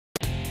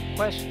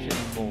Question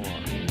more.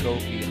 Go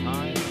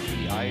behind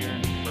the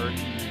Iron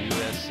Curtain,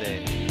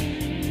 USA.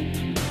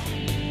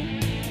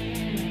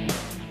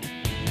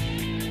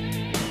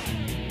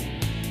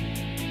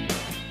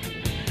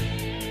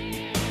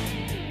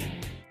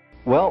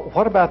 Well,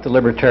 what about the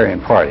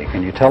Libertarian Party?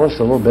 Can you tell us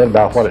a little bit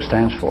about what it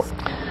stands for?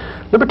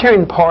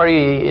 Libertarian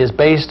Party is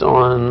based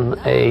on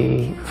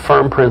a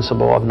firm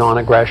principle of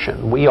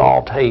non-aggression. We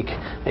all take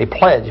a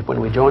pledge when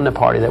we join the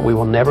party that we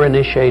will never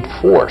initiate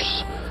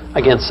force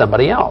against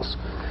somebody else.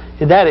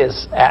 And that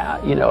is,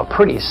 a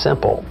pretty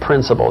simple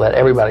principle that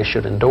everybody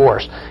should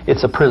endorse.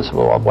 It's a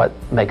principle of what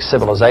makes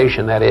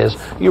civilization. That is,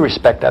 you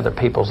respect other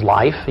people's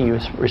life, and you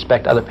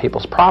respect other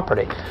people's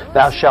property.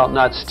 Thou shalt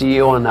not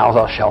steal, and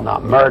thou shalt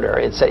not murder.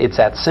 It's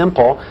that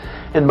simple,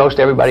 and most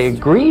everybody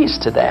agrees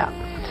to that.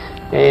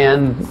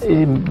 And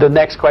the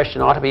next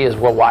question ought to be is,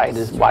 well,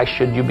 why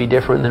should you be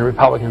different than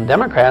Republicans and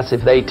Democrats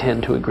if they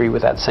tend to agree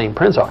with that same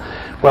principle?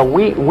 Well,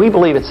 we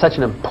believe it's such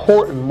an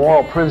important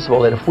moral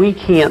principle that if we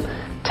can't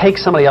take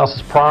somebody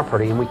else's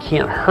property and we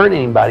can't hurt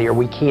anybody or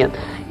we can't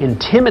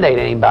intimidate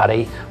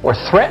anybody or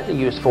threaten to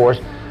use force,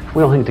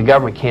 we don't think the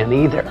government can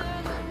either.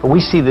 But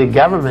we see the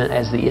government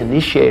as the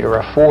initiator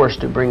of force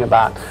to bring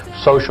about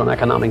social and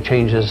economic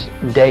changes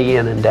day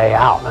in and day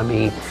out. I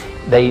mean,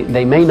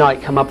 they may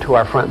not come up to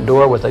our front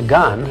door with a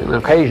gun, and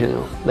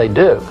occasionally they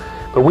do.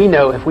 But we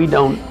know if we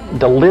don't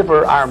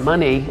deliver our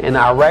money and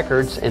our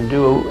records and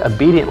do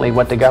obediently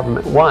what the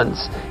government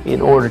wants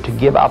in order to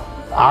give up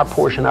our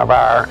portion of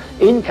our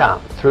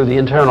income through the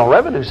Internal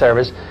Revenue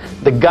Service,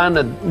 the gun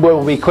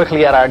will be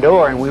quickly at our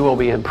door and we will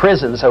be in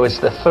prison. So it's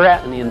the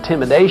threat and the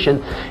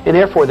intimidation, and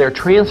therefore they're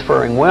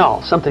transferring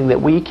wealth, something that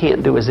we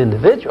can't do as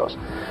individuals.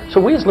 So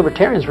we as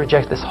libertarians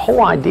reject this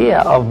whole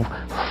idea of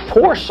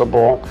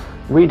forcible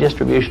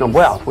redistribution of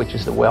wealth, which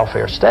is the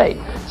welfare state.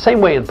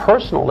 Same way in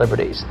personal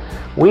liberties.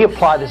 We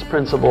apply this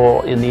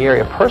principle in the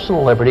area of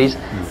personal liberties,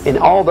 and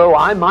although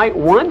I might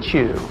want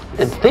you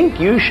and think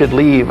you should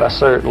lead a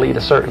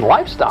certain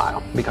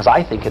lifestyle because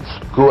I think it's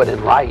good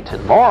and right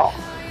and moral,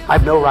 I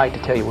have no right to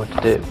tell you what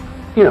to do.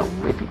 You know,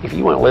 if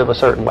you want to live a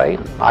certain way,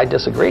 I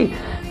disagree.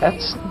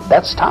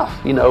 That's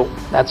tough. You know,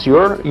 that's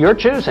your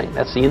choosing.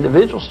 That's the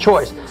individual's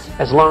choice,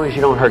 as long as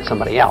you don't hurt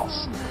somebody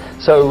else.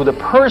 So the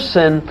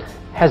person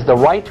has the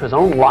right to his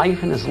own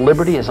life and his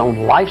liberty, his own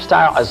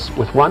lifestyle, as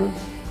with one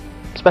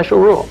special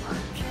rule,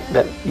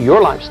 that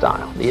your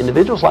lifestyle, the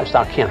individual's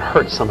lifestyle, can't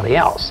hurt somebody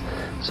else.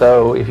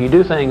 So if you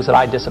do things that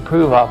I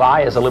disapprove of,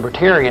 I as a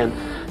libertarian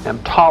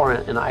am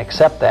tolerant and I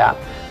accept that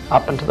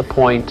up until the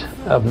point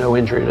of no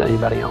injury to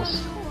anybody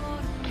else.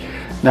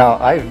 Now,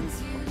 I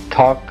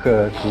talk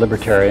to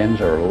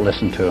libertarians or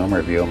listen to them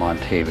or view them on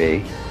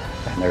TV,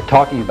 and they're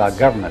talking about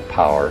government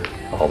power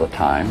all the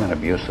time and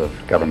abuse of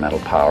governmental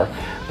power.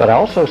 But I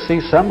also see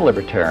some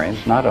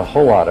libertarians, not a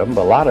whole lot of them,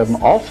 but a lot of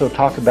them also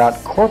talk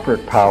about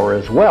corporate power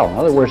as well. In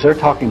other words, they're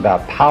talking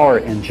about power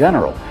in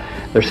general.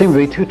 There seem to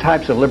be two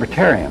types of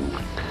libertarians.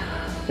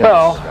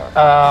 Well,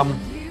 I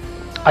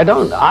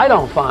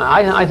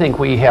think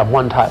we have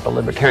one type of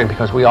libertarian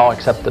because we all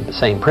accept the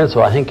same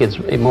principle. I think it's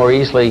more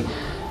easily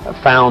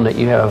found that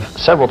you have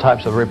several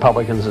types of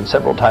Republicans and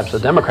several types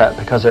of Democrats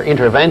because they're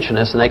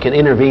interventionists and they can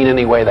intervene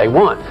any way they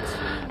want.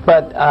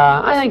 But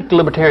I think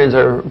libertarians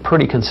are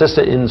pretty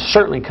consistent in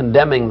certainly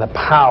condemning the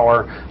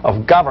power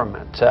of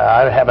government.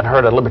 I haven't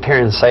heard a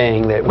libertarian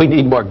saying that we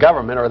need more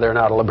government or they're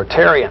not a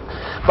libertarian.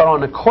 But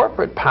on the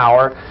corporate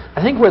power,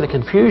 I think where the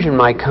confusion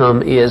might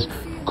come is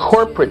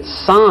corporate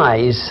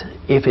size,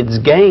 if it's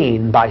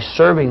gained by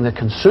serving the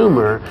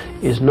consumer,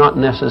 is not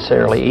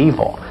necessarily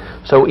evil.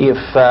 So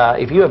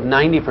if you have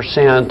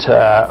 90%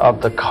 of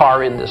the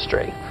car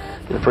industry,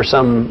 for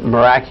some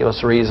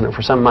miraculous reason or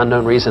for some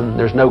unknown reason,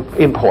 there's no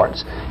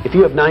imports. If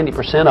you have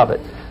 90% of it,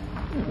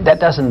 that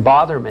doesn't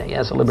bother me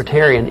as a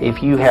libertarian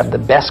if you have the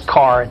best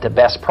car at the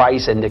best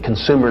price and the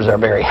consumers are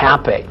very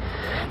happy.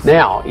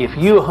 Now, if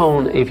you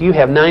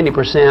have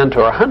 90%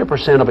 or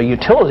 100% of a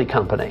utility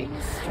company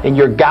and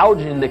you're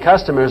gouging the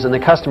customers and the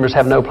customers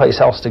have no place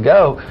else to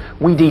go,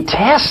 we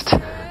detest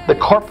the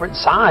corporate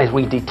size.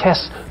 We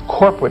detest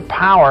corporate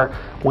power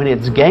when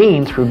it's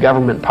gained through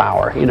government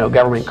power,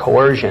 government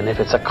coercion, if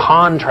it's a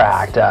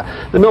contract.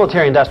 The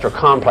military-industrial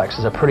complex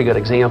is a pretty good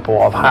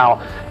example of how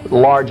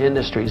large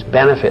industries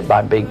benefit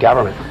by big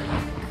government.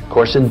 Of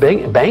course, in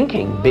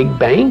banking, big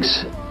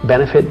banks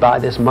benefit by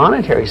this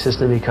monetary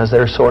system because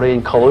they're sort of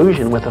in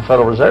collusion with the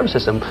Federal Reserve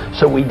System,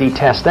 so we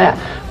detest that.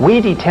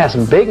 We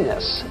detest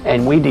bigness,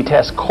 and we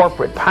detest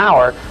corporate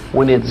power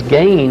when it's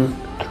gained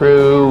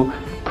through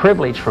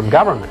privilege from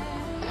government.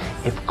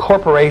 If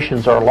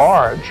corporations are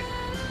large,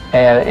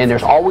 and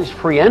there's always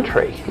free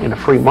entry in a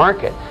free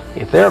market,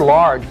 if they're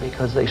large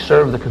because they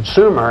serve the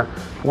consumer,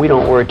 we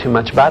don't worry too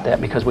much about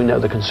that because we know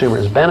the consumer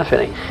is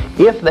benefiting.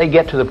 If they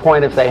get to the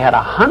point, if they had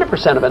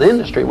 100% of an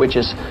industry, which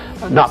is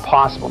not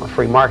possible in a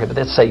free market, but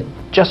let's say,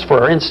 just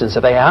for instance,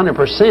 if they had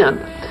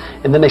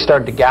 100% and then they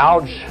started to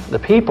gouge the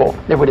people,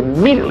 there would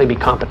immediately be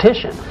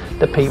competition.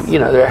 the people, you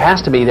know,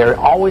 there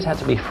always has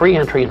to be free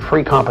entry and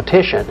free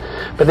competition.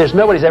 But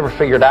nobody's ever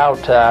figured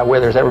out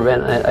where there's ever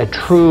been a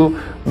true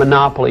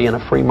monopoly in a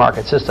free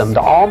market system.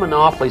 All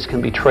monopolies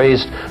can be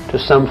traced to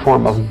some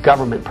form of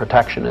government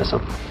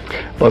protectionism.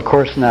 Well, of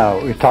course, now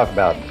we talk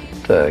about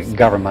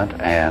government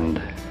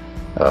and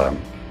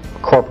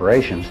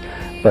corporations,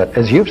 but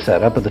as you've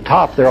said, up at the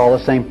top, they're all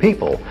the same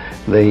people.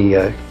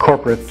 The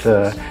corporate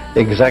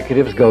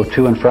executives go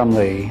to and from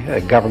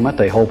the government.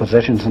 They hold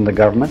positions in the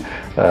government.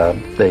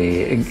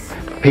 The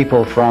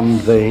people from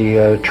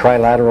the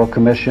Trilateral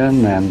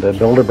Commission and the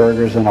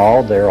Bilderbergers and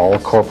all, they're all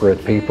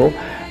corporate people.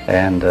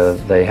 And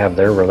they have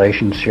their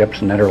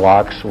relationships and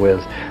interlocks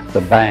with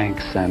the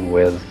banks and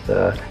with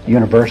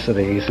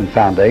universities and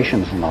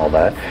foundations and all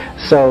that.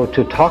 So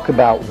to talk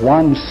about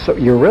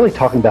you're really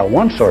talking about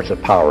one source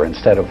of power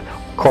instead of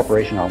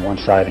corporation on one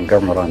side and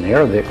government on the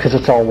other, because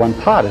it's all one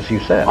pot, as you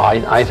said.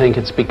 I think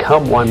it's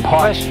become one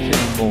pot. Question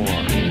 4.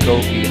 Go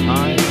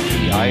behind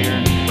the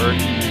iron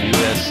curtain,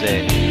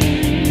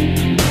 USA.